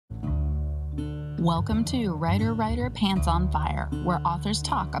Welcome to Writer Pants on Fire, where authors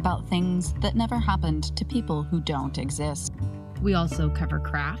talk about things that never happened to people who don't exist. We also cover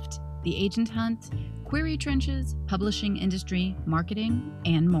craft, the agent hunt, query trenches, publishing industry, marketing,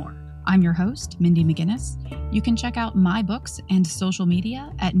 and more. I'm your host, Mindy McGinnis. You can check out my books and social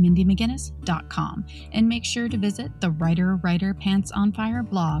media at mindymcginnis.com and make sure to visit the Writer Pants on Fire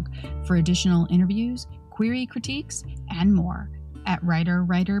blog for additional interviews, query critiques, and more at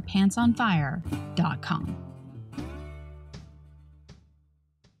writerpantsonfire.com.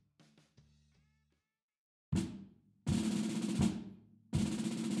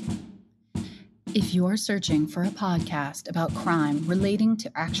 If you're searching for a podcast about crime relating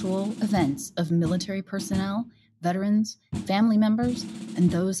to actual events of military personnel, veterans, family members,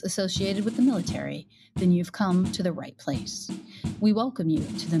 and those associated with the military, then you've come to the right place. We welcome you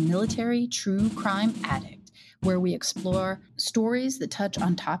to the Military True Crime Addict, where we explore stories that touch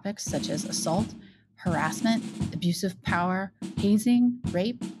on topics such as assault, harassment, abusive power, hazing,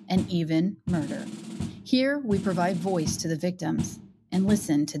 rape, and even murder. Here, we provide voice to the victims and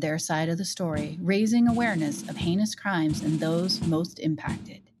listen to their side of the story, raising awareness of heinous crimes and those most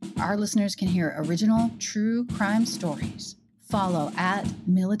impacted. Our listeners can hear original true crime stories. Follow at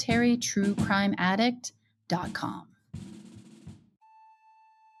militarytruecrimeaddict.com.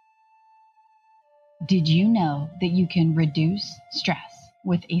 Did you know that you can reduce stress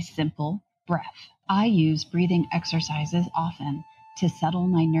with a simple breath? I use breathing exercises often to settle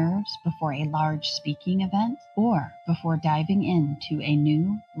my nerves before a large speaking event or before diving into a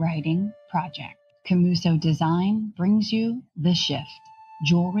new writing project. Camuso Design brings you The Shift,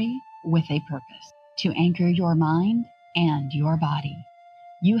 jewelry with a purpose, to anchor your mind and your body.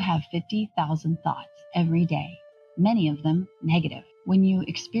 You have 50,000 thoughts every day, many of them negative. When you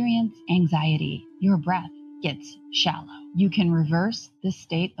experience anxiety, your breath gets shallow. You can reverse this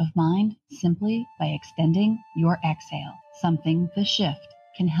state of mind simply by extending your exhale, something The Shift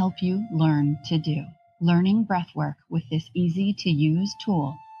can help you learn to do. Learning breathwork with this easy-to-use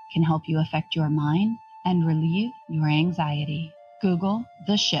tool can help you affect your mind and relieve your anxiety. Google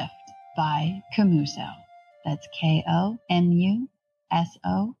The Shift by Camuso. That's KOMUSO.com.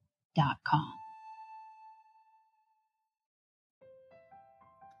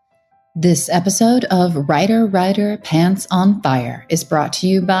 This episode of Writer Pants on Fire is brought to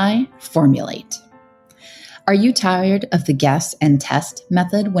you by Formulate. Are you tired of the guess and test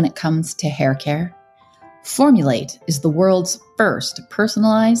method when it comes to hair care? Formulate is the world's first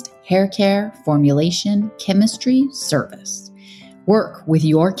personalized hair care formulation chemistry service. Work with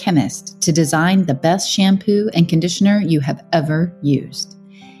your chemist to design the best shampoo and conditioner you have ever used.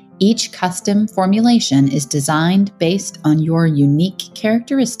 Each custom formulation is designed based on your unique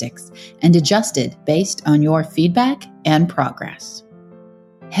characteristics and adjusted based on your feedback and progress.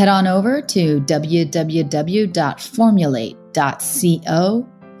 Head on over to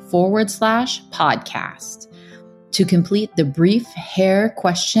www.formulate.co/podcast to complete the brief hair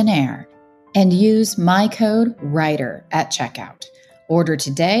questionnaire and use my code WRITER at checkout. Order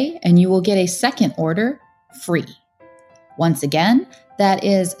today and you will get a second order free. Once again, that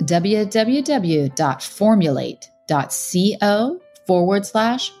is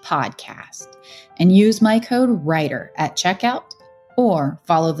www.formulate.co/podcast and use my code WRITER at checkout or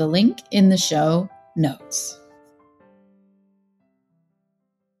follow the link in the show notes.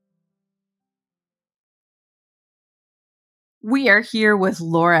 We are here with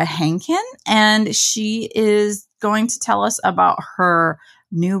Laura Hankin, and she is going to tell us about her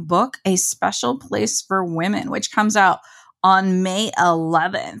new book, A Special Place for Women, which comes out on May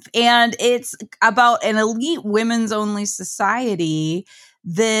 11th. And it's about an elite women's only society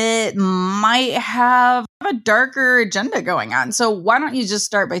that might have a darker agenda going on. So why don't you just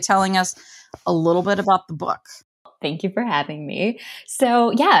start by telling us a little bit about the book? Thank you for having me.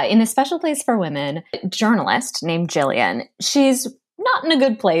 So yeah, in A Special Place for Women, a journalist named Jillian, she's not in a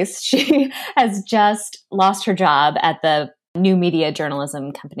good place. She has just lost her job at the new media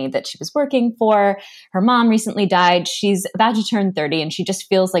journalism company that she was working for. Her mom recently died. She's about to turn 30 and she just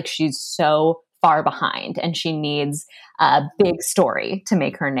feels like she's so far behind and she needs a big story to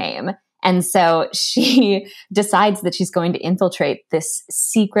make her name. And so she decides that she's going to infiltrate this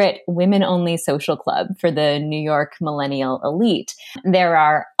secret women-only social club for the New York millennial elite. There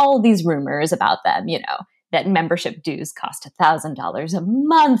are all these rumors about them, that membership dues cost $1,000 a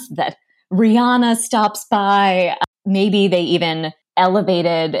month, that Rihanna stops by. Maybe they even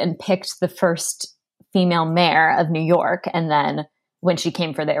elevated and picked the first female mayor of New York, and then when she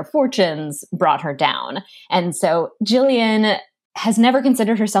came for their fortunes, brought her down. And so Jillian has never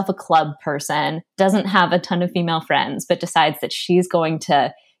considered herself a club person, doesn't have a ton of female friends, but decides that she's going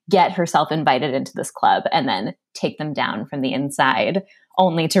to get herself invited into this club and then take them down from the inside,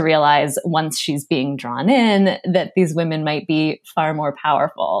 only to realize once she's being drawn in that these women might be far more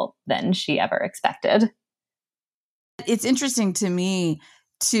powerful than she ever expected. It's interesting to me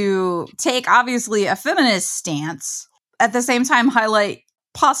to take obviously a feminist stance, at the same time highlight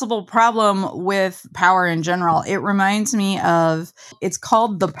possible problem with power in general. It reminds me of, it's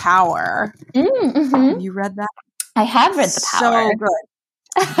called The Power. Mm-hmm. Have you read that? I have read The Power. So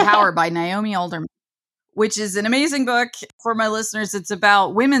good. Power by Naomi Alderman, which is an amazing book. For my listeners, it's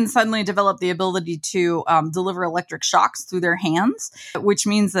about women suddenly develop the ability to deliver electric shocks through their hands, which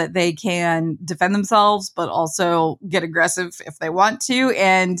means that they can defend themselves, but also get aggressive if they want to.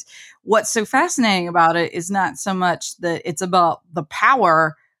 And what's so fascinating about it is not so much that it's about the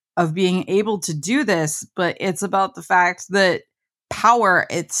power of being able to do this, but it's about the fact that power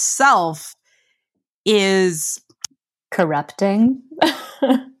itself is corrupting.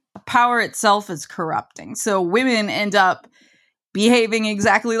 Power itself is corrupting. So women end up behaving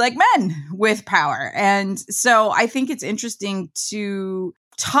exactly like men with power. And so I think it's interesting to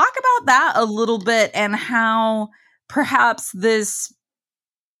talk about that a little bit, and how perhaps this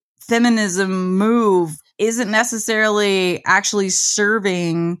feminism move isn't necessarily actually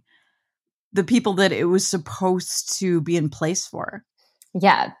serving the people that it was supposed to be in place for.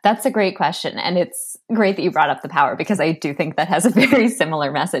 Yeah, that's a great question. And it's great that you brought up The Power, because I do think that has a very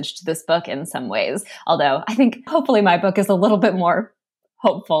similar message to this book in some ways. Although I think hopefully my book is a little bit more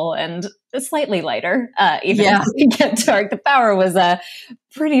hopeful and slightly lighter. Even if we get dark, The Power was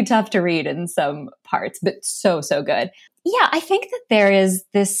pretty tough to read in some parts, but so good. Yeah, I think that there is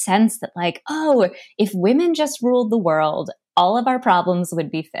this sense that like, oh, if women just ruled the world, all of our problems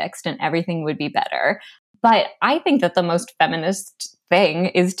would be fixed and everything would be better. But I think that the most feminist thing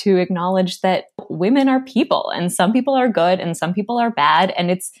is to acknowledge that women are people, and some people are good and some people are bad. And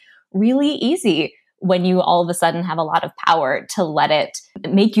it's really easy when you all of a sudden have a lot of power to let it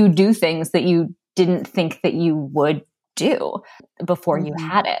make you do things that you didn't think that you would do before you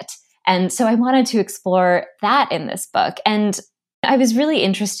had it. And so I wanted to explore that in this book. And I was really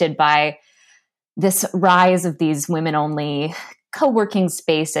interested by this rise of these women-only co-working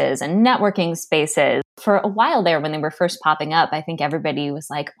spaces and networking spaces. For a while there, when they were first popping up, I think everybody was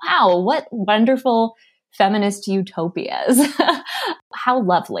like, wow, what wonderful feminist utopias. How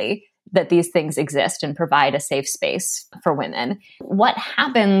lovely that these things exist and provide a safe space for women. What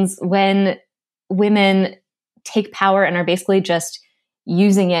happens when women take power and are basically just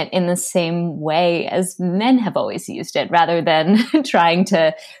using it in the same way as men have always used it, rather than trying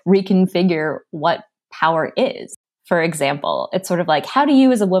to reconfigure what power is? For example, it's sort of like, how do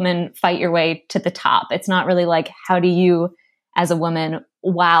you as a woman fight your way to the top? It's not really like, how do you as a woman,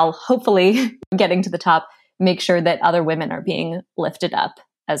 while hopefully getting to the top, make sure that other women are being lifted up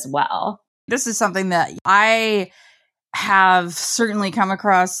as well? This is something that I have certainly come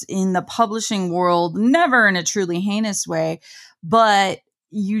across in the publishing world, never in a truly heinous way, but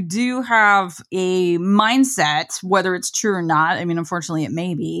you do have a mindset, whether it's true or not. I mean, unfortunately, it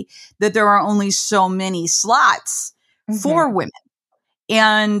may be that there are only so many slots for women.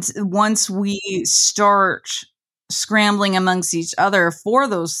 And once we start scrambling amongst each other for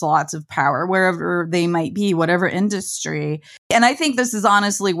those slots of power, wherever they might be, whatever industry. And I think this is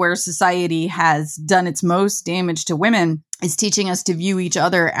honestly where society has done its most damage to women, is teaching us to view each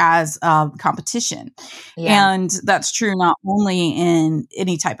other as competition. Yeah. And that's true not only in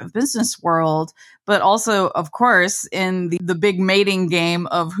any type of business world, but also, of course, in the big mating game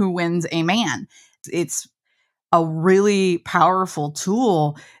of who wins a man. It's a really powerful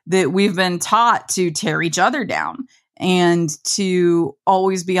tool that we've been taught to tear each other down and to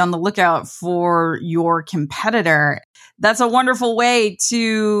always be on the lookout for your competitor. That's a wonderful way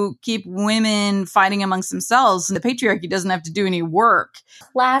to keep women fighting amongst themselves. The patriarchy doesn't have to do any work.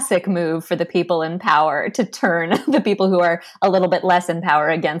 Classic move for the people in power to turn the people who are a little bit less in power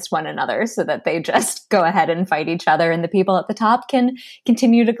against one another, so that they just go ahead and fight each other and the people at the top can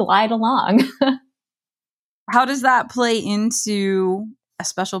continue to glide along. How does that play into A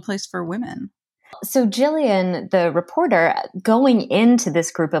Special Place for Women? So Jillian, the reporter, going into this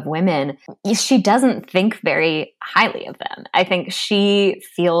group of women, she doesn't think very highly of them. I think she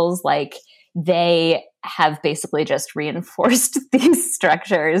feels like they have basically just reinforced these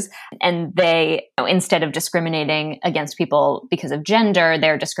structures, and they, instead of discriminating against people because of gender,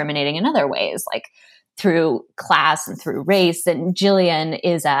 they're discriminating in other ways, like through class and through race. And Jillian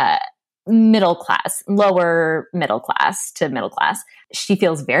is a middle class, lower middle class to middle class. She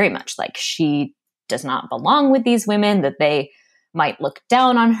feels very much like she does not belong with these women, that they might look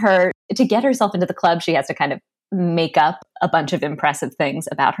down on her. To get herself into the club, she has to kind of make up a bunch of impressive things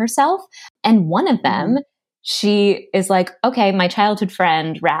about herself. And one of them, she is like, okay, my childhood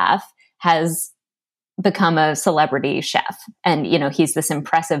friend, Raf, has become a celebrity chef. And, you know, he's this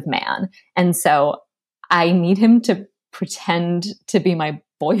impressive man. And so I need him to pretend to be my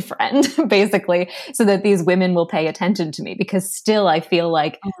boyfriend, basically, so that these women will pay attention to me, because still I feel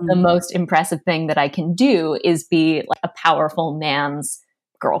like the most impressive thing that I can do is be like a powerful man's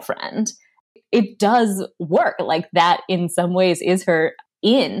girlfriend. It does work. Like that in some ways is her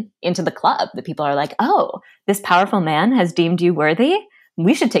into the club. The people are like, oh, this powerful man has deemed you worthy.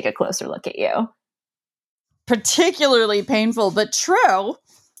 We should take a closer look at you. Particularly painful, but true.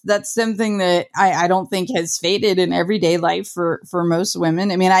 That's something that I don't think has faded in everyday life for most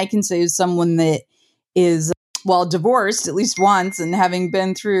women. I mean, I can say as someone that is, well, divorced at least once and having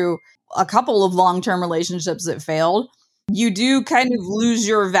been through a couple of long-term relationships that failed, you do kind of lose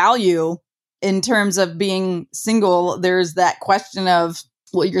your value in terms of being single. There's that question of,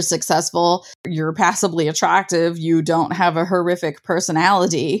 well, you're successful, you're passively attractive, you don't have a horrific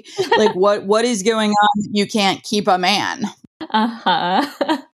personality. Like what is going on that you can't keep a man?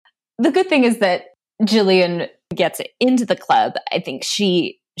 The good thing is that Jillian gets into the club. I think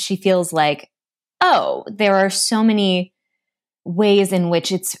she feels like, oh, there are so many ways in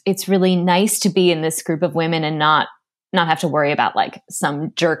which it's really nice to be in this group of women and not have to worry about like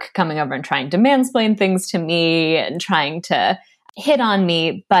some jerk coming over and trying to mansplain things to me and trying to hit on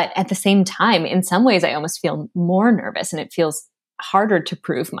me. But at the same time, in some ways, I almost feel more nervous and it feels harder to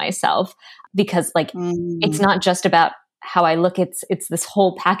prove myself, because like it's not just about how I look. It's this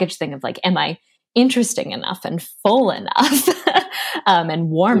whole package thing of like, am I interesting enough and full enough and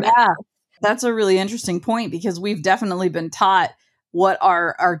warm enough? That's a really interesting point, because we've definitely been taught what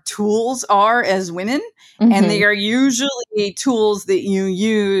our tools are as women. And they are usually tools that you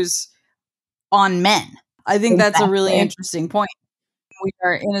use on men. I think that's a really interesting point. We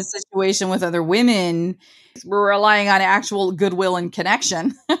are in a situation with other women, we're relying on actual goodwill and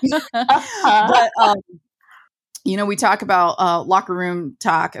connection. But, you know, we talk about locker room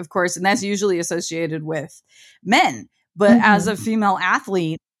talk, of course, and that's usually associated with men. But as a female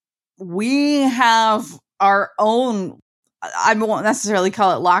athlete, we have our own, I won't necessarily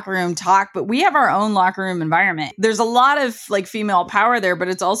call it locker room talk, but we have our own locker room environment. There's a lot of like female power there, but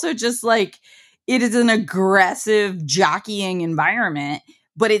it's also just like, it is an aggressive jockeying environment,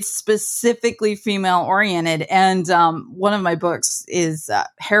 but it's specifically female oriented. And one of my books is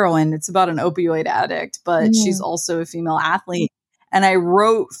Heroine. It's about an opioid addict, but she's also a female athlete. And I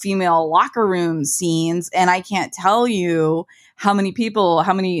wrote female locker room scenes, and I can't tell you how many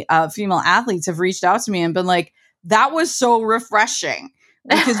female athletes have reached out to me and been like, that was so refreshing,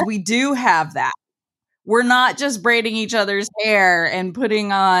 because we do have that. We're not just braiding each other's hair and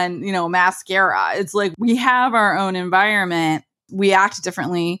putting on, you know, mascara. It's like we have our own environment. We act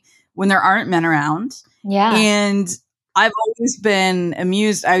differently when there aren't men around. Yeah. And I've always been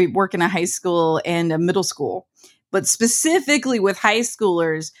amused. I work in a high school and a middle school, but specifically with high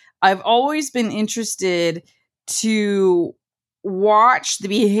schoolers, I've always been interested to watch the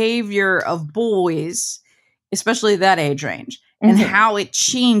behavior of boys, especially that age range, and how it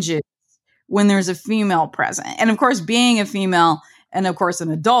changes when there's a female present. And of course, being a female and of course an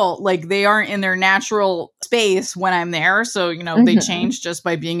adult, like they aren't in their natural space when I'm there. So, you know, they change just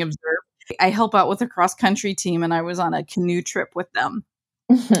by being observed. I help out with a cross country team, and I was on a canoe trip with them.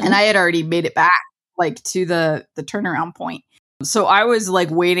 And I had already made it back like to the turnaround point. So I was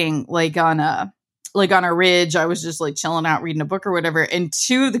like waiting like on a ridge. I was just like chilling out, reading a book or whatever. And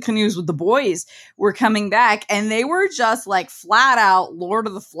two of the canoes with the boys were coming back, and they were just like flat out Lord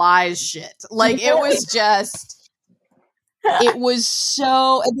of the Flies shit. Like it was just, it was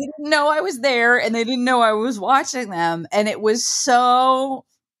so, and they didn't know I was there, and they didn't know I was watching them. And it was so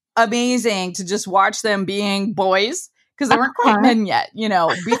amazing to just watch them being boys, because they weren't quite men yet, you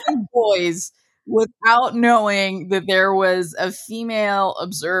know, being boys without knowing that there was a female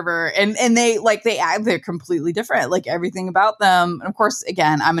observer, and they're completely different, like everything about them. And of course,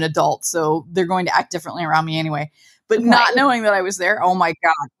 again, I'm an adult, so they're going to act differently around me anyway, but not knowing that I was there. Oh my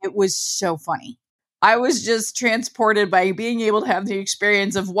God. It was so funny. I was just transported by being able to have the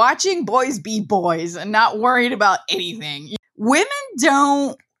experience of watching boys be boys and not worried about anything. Women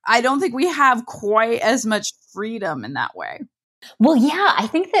I don't think we have quite as much freedom in that way. Well, yeah, I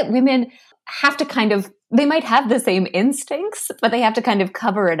think that women have to they might have the same instincts, but they have to kind of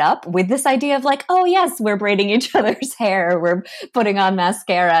cover it up with this idea of like, oh yes, we're braiding each other's hair, we're putting on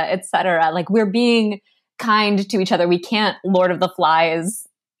mascara, etc. Like we're being kind to each other. We can't Lord of the Flies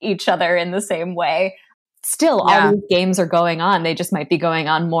each other in the same way. still all these games are going on. They just might be going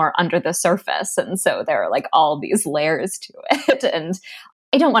on more under the surface. And so there are like all these layers to it. And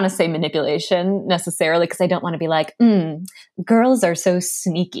I don't want to say manipulation necessarily, because I don't want to be like, girls are so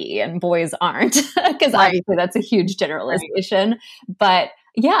sneaky and boys aren't, because obviously that's a huge generalization. Right. But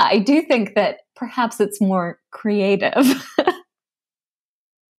yeah, I do think that perhaps it's more creative.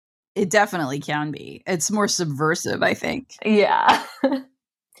 It definitely can be. It's more subversive, I think. Yeah.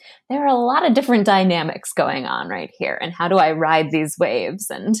 There are a lot of different dynamics going on right here. And how do I ride these waves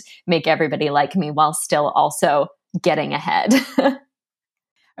and make everybody like me while still also getting ahead? I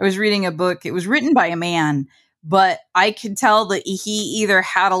was reading a book. It was written by a man, but I could tell that he either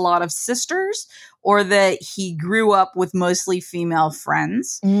had a lot of sisters or that he grew up with mostly female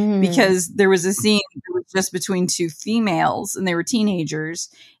friends, because there was a scene that was just between two females and they were teenagers.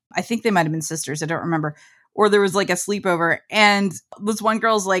 I think they might have been sisters. I don't remember. Or there was like a sleepover, and this one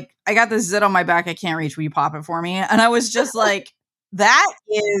girl's like, I got this zit on my back I can't reach. Will you pop it for me? And I was just like, that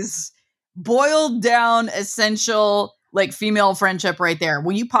is boiled down essential like female friendship right there.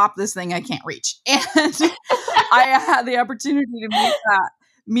 Will you pop this thing I can't reach? And I had the opportunity to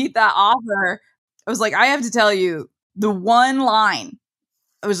meet that author. I was like, I have to tell you the one line.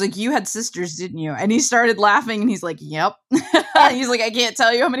 I was like, you had sisters, didn't you? And he started laughing and he's like, yep. He's like, I can't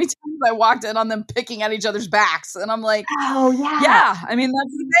tell you how many times I walked in on them picking at each other's backs. And I'm like, oh, yeah. Yeah, I mean,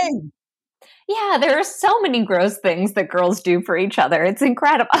 that's the thing. Yeah, there are so many gross things that girls do for each other. It's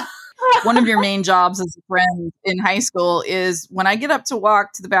incredible. One of your main jobs as a friend in high school is when I get up to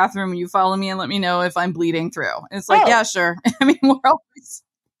walk to the bathroom, you follow me and let me know if I'm bleeding through. And it's like, yeah, sure. I mean, we're always...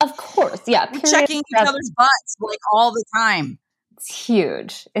 Of course, yeah. Checking each other's butts like all the time. It's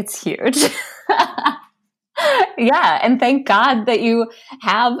huge. It's huge. Yeah. And thank God that you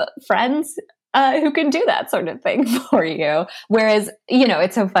have friends who can do that sort of thing for you. Whereas, you know,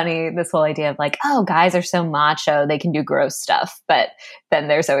 it's so funny, this whole idea of like, oh, guys are so macho, they can do gross stuff. But then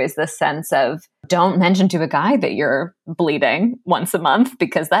there's always this sense of, don't mention to a guy that you're bleeding once a month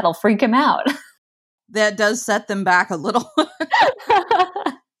because that'll freak him out. That does set them back a little.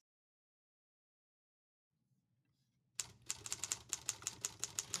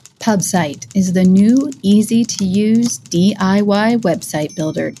 PubSite is the new, easy-to-use DIY website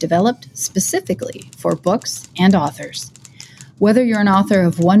builder developed specifically for books and authors. Whether you're an author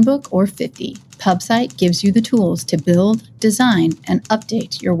of one book or 50, PubSite gives you the tools to build, design, and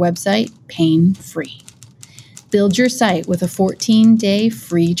update your website pain-free. Build your site with a 14-day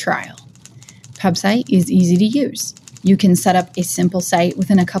free trial. PubSite is easy to use. You can set up a simple site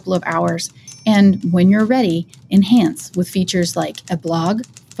within a couple of hours, and when you're ready, enhance with features like a blog,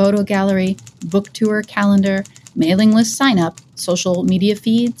 photo gallery, book tour calendar, mailing list sign-up, social media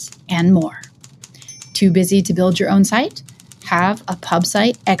feeds, and more. Too busy to build your own site? Have a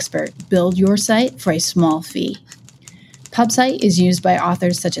PubSite expert build your site for a small fee. PubSite is used by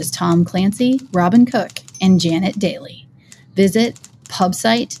authors such as Tom Clancy, Robin Cook, and Janet Daly. Visit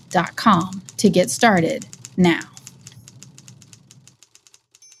pubsite.com to get started now.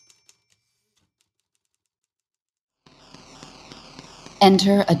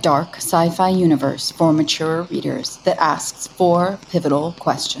 Enter a dark sci-fi universe for mature readers that asks 4 pivotal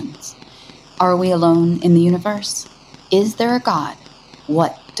questions. Are we alone in the universe? Is there a God?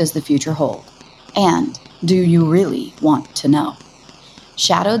 What does the future hold? And do you really want to know?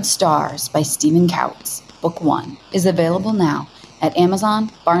 Shadowed Stars by Stephen Kautz, Book 1, is available now at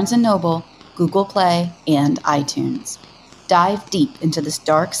Amazon, Barnes & Noble, Google Play, and iTunes. Dive deep into this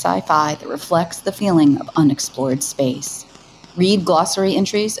dark sci-fi that reflects the feeling of unexplored space. Read glossary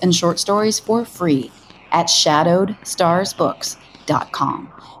entries and short stories for free at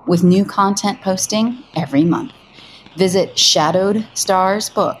shadowedstarsbooks.com, with new content posting every month. Visit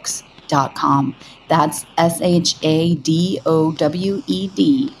shadowedstarsbooks.com. That's SHADOWED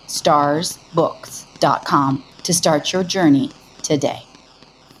starsbooks.com to start your journey today.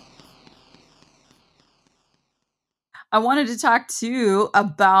 I wanted to talk too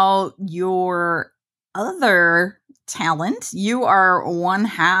about your other talent. You are one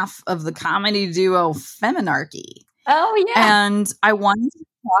half of the comedy duo Feminarchy. Oh, yeah. And I wanted to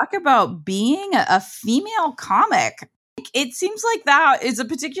talk about being a female comic. It seems like that is a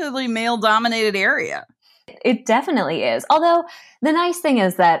particularly male-dominated area. It definitely is. Although the nice thing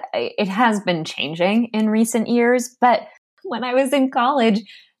is that it has been changing in recent years. But when I was in college,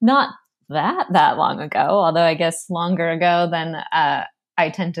 not that long ago, although I guess longer ago than I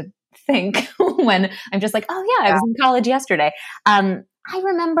tend to think when I'm just like, oh yeah, I was in college yesterday. I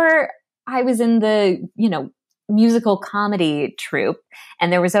remember I was in the, musical comedy troupe,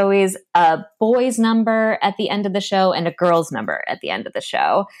 and there was always a boys number at the end of the show and a girls number at the end of the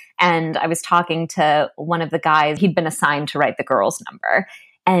show. And I was talking to one of the guys, he'd been assigned to write the girls number,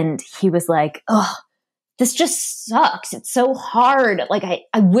 and he was like, "Oh, this just sucks. It's so hard. Like,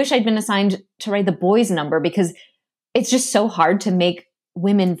 I wish I'd been assigned to write the boys number because it's just so hard to make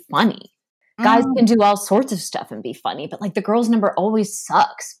women funny. Guys can do all sorts of stuff and be funny, but like the girls number always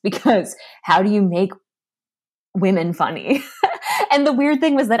sucks because how do you make women funny?" And the weird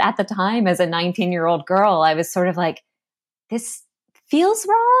thing was that at the time, as a 19-year-old girl, I was sort of like, this feels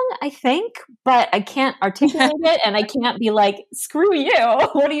wrong, I think, but I can't articulate it, and I can't be like, screw you.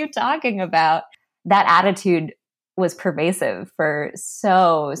 What are you talking about? That attitude was pervasive for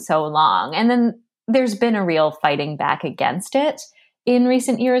so long. And then there's been a real fighting back against it in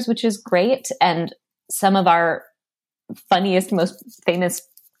recent years, which is great. And some of our funniest, most famous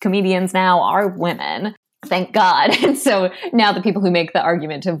comedians now are women. Thank God. And so now the people who make the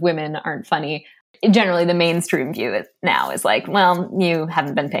argument of women aren't funny, generally the mainstream view now is like, well, you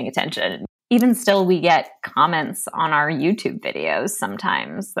haven't been paying attention. Even still, we get comments on our YouTube videos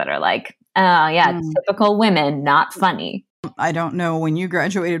sometimes that are like, oh yeah, typical women, not funny. I don't know when you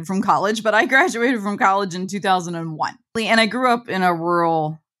graduated from college, but I graduated from college in 2001. And I grew up in a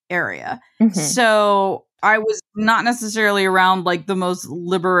rural area. Mm-hmm. So I was not necessarily around like the most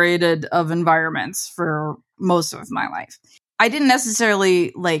liberated of environments for most of my life. I didn't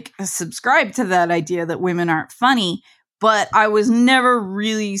necessarily like subscribe to that idea that women aren't funny, but I was never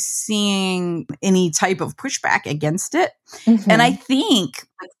really seeing any type of pushback against it. Mm-hmm. And I think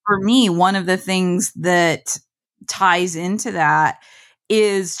for me, one of the things that ties into that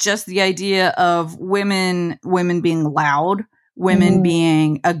is just the idea of women being loud, women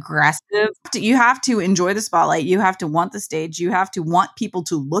being aggressive. You have to enjoy the spotlight. You have to want the stage. You have to want people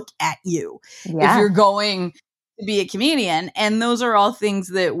to look at you if you're going to be a comedian. And those are all things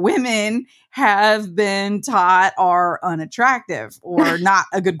that women have been taught are unattractive or not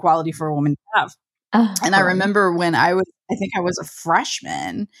a good quality for a woman to have. And I remember when I think I was a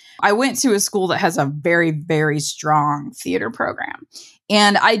freshman, I went to a school that has a very, very strong theater program.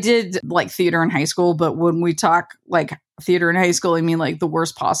 And I did like theater in high school, but when we talk like theater in high school, I mean like the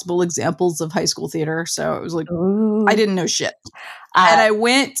worst possible examples of high school theater. So it was like, I didn't know shit. And I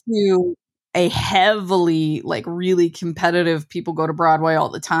went to a heavily like really competitive, people go to Broadway all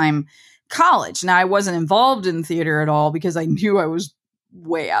the time, college. Now I wasn't involved in theater at all because I knew I was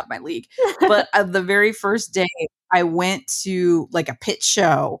way out of my league. But the very first day I went to like a pitch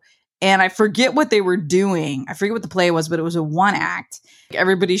show and I forget what they were doing. I forget what the play was, but it was a one act.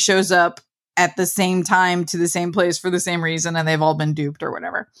 Everybody shows up at the same time to the same place for the same reason and they've all been duped or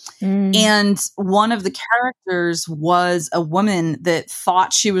whatever. And one of the characters was a woman that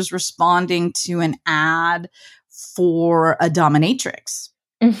thought she was responding to an ad for a dominatrix.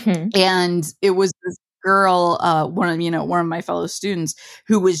 And it was this girl, one of my fellow students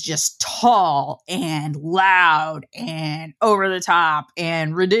who was just tall and loud and over the top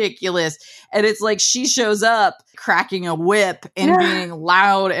and ridiculous. And it's like she shows up cracking a whip and being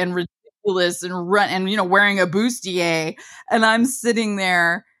loud and ridiculous and wearing a bustier. And I'm sitting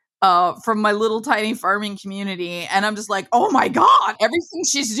there from my little tiny farming community. And I'm just like, oh my God, everything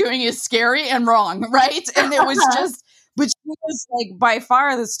she's doing is scary and wrong. Right. And it was just, but she was like by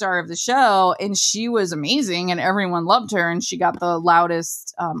far the star of the show and she was amazing and everyone loved her and she got the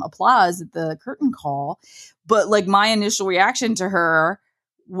loudest applause at the curtain call. But like my initial reaction to her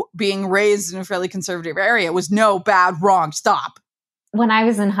being raised in a fairly conservative area was no, bad, wrong, stop. When I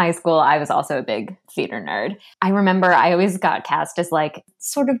was in high school, I was also a big theater nerd. I remember I always got cast as like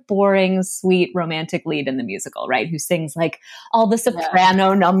sort of boring, sweet, romantic lead in the musical, right? Who sings like all the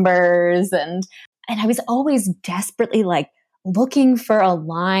soprano numbers and I was always desperately like looking for a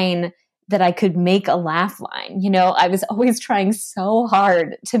line that I could make a laugh line. You know, I was always trying so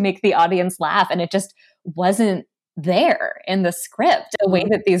hard to make the audience laugh and it just wasn't there in the script. The way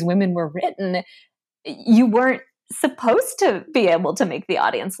that these women were written, you weren't supposed to be able to make the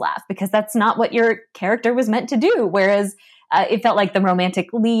audience laugh because that's not what your character was meant to do. Whereas it felt like the romantic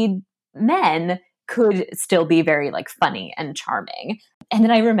lead men could still be very like funny and charming. And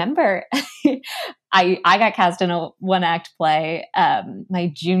then I remember I got cast in a one act play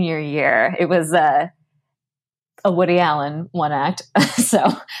my junior year. It was a Woody Allen one act. So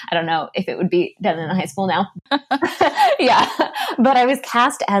I don't know if it would be done in a high school now. Yeah. But I was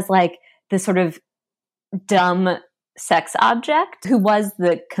cast as like this sort of dumb sex object who was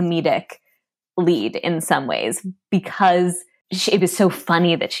the comedic lead in some ways because it was so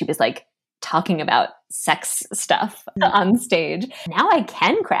funny that she was like talking about sex stuff on stage. Now I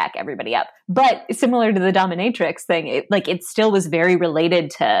can crack everybody up. But similar to the dominatrix thing, it still was very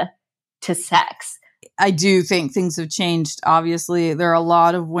related to sex. I do think things have changed. Obviously, there are a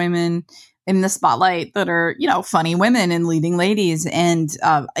lot of women in the spotlight that are, funny women and leading ladies, and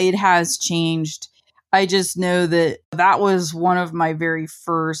it has changed. I just know that was one of my very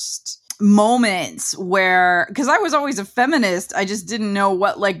first moments where, because I was always a feminist, I just didn't know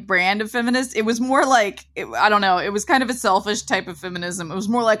what brand of feminist. It was more I don't know, it was kind of a selfish type of feminism. It was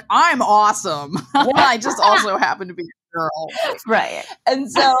more like, I'm awesome. I just also happen to be a girl. Right.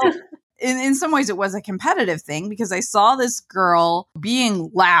 And so in some ways it was a competitive thing, because I saw this girl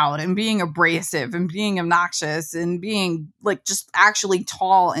being loud and being abrasive and being obnoxious and being just actually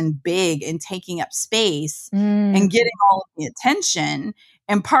tall and big and taking up space and getting all of the attention.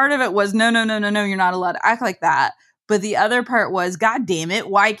 And part of it was, no, you're not allowed to act like that. But the other part was, God damn it,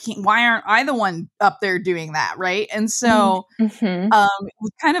 why aren't I the one up there doing that, right? And so it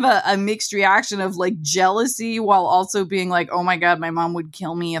was kind of a mixed reaction of jealousy, while also being like, oh my God, my mom would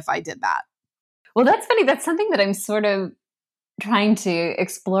kill me if I did that. Well, that's funny. That's something that I'm sort of trying to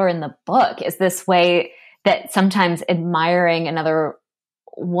explore in the book, is this way that sometimes admiring another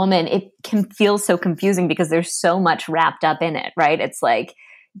woman, it can feel so confusing because there's so much wrapped up in it, right? It's like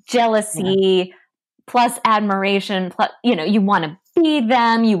jealousy plus admiration, plus, you want to be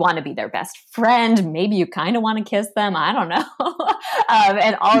them, you want to be their best friend, maybe you kind of want to kiss them, I don't know.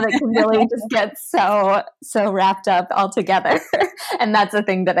 And all of it can really just get so wrapped up all together. And that's the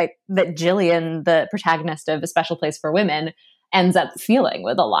thing that Jillian, the protagonist of A Special Place for Women, ends up feeling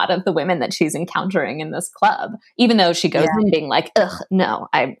with a lot of the women that she's encountering in this club. Even though she goes in being like, ugh, no,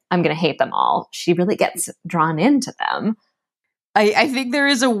 I'm going to hate them all, she really gets drawn into them. I think there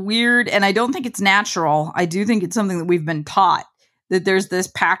is a weird, and I don't think it's natural, I do think it's something that we've been taught, that there's this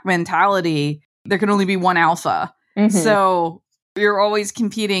pack mentality. There can only be one alpha. Mm-hmm. So you're always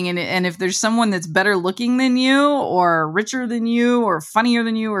competing. And if there's someone that's better looking than you, or richer than you, or funnier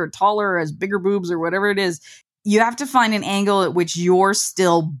than you, or taller, or has bigger boobs, or whatever it is, you have to find an angle at which you're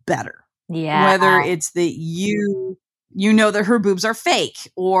still better. Yeah. Whether it's that you know that her boobs are fake,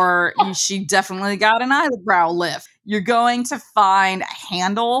 or she definitely got an eyebrow lift. You're going to find a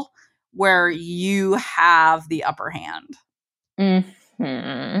handle where you have the upper hand. Mm-hmm.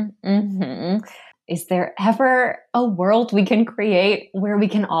 Mm-hmm. Is there ever a world we can create where we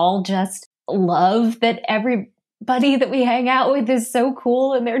can all just love that everybody that we hang out with is so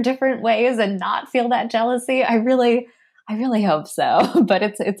cool in their different ways and not feel that jealousy? I really hope so, but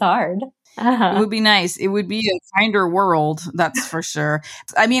it's hard. Uh-huh. It would be nice. It would be a kinder world, that's for sure.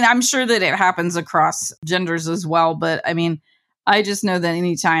 I mean, I'm sure that it happens across genders as well, but I mean, I just know that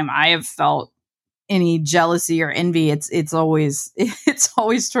anytime I have felt any jealousy or envy, it's always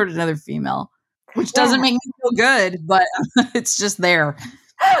toward another female, which doesn't make me feel good, but it's just there.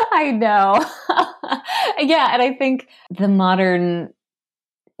 I know. Yeah, and I think the modern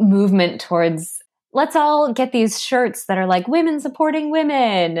movement towards, let's all get these shirts that are like women supporting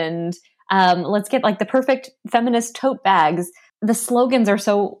women, and let's get the perfect feminist tote bags. The slogans are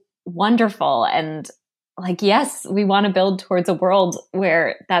so wonderful, and yes, we want to build towards a world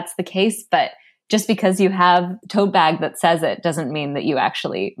where that's the case, but just because you have a tote bag that says it doesn't mean that you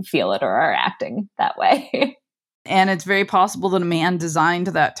actually feel it or are acting that way. And it's very possible that a man designed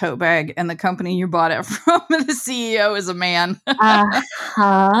that tote bag and the company you bought it from, and the CEO is a man.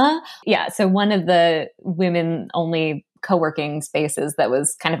 Uh-huh. Yeah. So one of the women-only co-working spaces that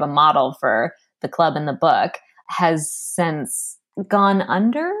was kind of a model for the club in the book has since gone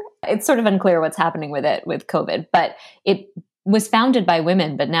under. It's sort of unclear what's happening with it with COVID, but it was founded by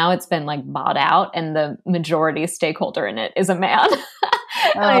women, but now it's been bought out, and the majority stakeholder in it is a man.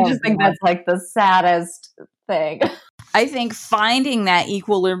 I just think that's the saddest thing. I think finding that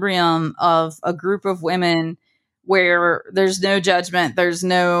equilibrium of a group of women where there's no judgment, there's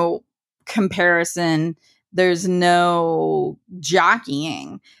no comparison, there's no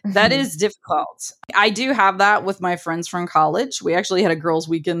jockeying, that is difficult. I do have that with my friends from college. We actually had a girls'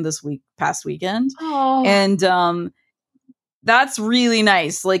 weekend past weekend. Oh. And that's really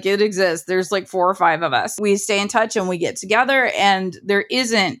nice. It exists. There's 4 or 5 of us. We stay in touch and we get together, and there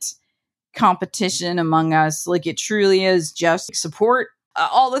isn't competition among us. It truly is just support,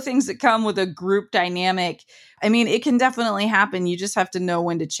 all the things that come with a group dynamic. I mean, it can definitely happen. You just have to know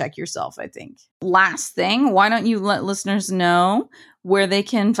when to check yourself, I think. Last thing, why don't you let listeners know where they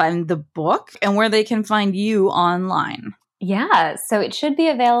can find the book and where they can find you online? Yeah, so it should be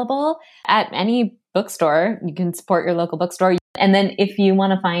available at any bookstore. You can support your local bookstore. And then if you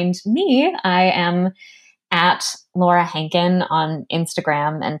want to find me, I am at Laura Hankin on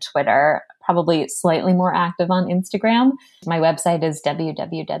Instagram and Twitter, probably slightly more active on Instagram. My website is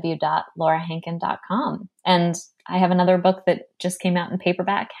www.laurahankin.com. And I have another book that just came out in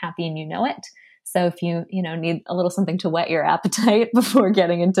paperback, Happy and You Know It. So if you need a little something to whet your appetite before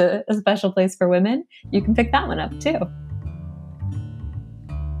getting into A Special Place for Women, you can pick that one up too.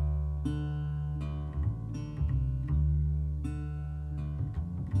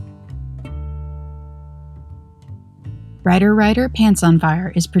 Writer, Pants on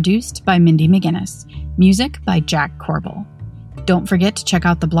Fire is produced by Mindy McGinnis. Music by Jack Corbel. Don't forget to check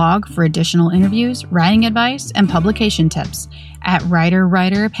out the blog for additional interviews, writing advice, and publication tips at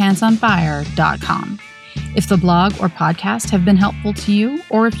writerpantsonfire.com. If the blog or podcast have been helpful to you,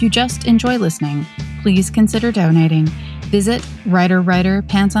 or if you just enjoy listening, please consider donating. Visit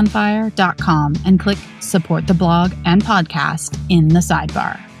writerpantsonfire.com and click Support the Blog and Podcast in the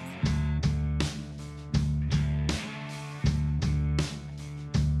sidebar.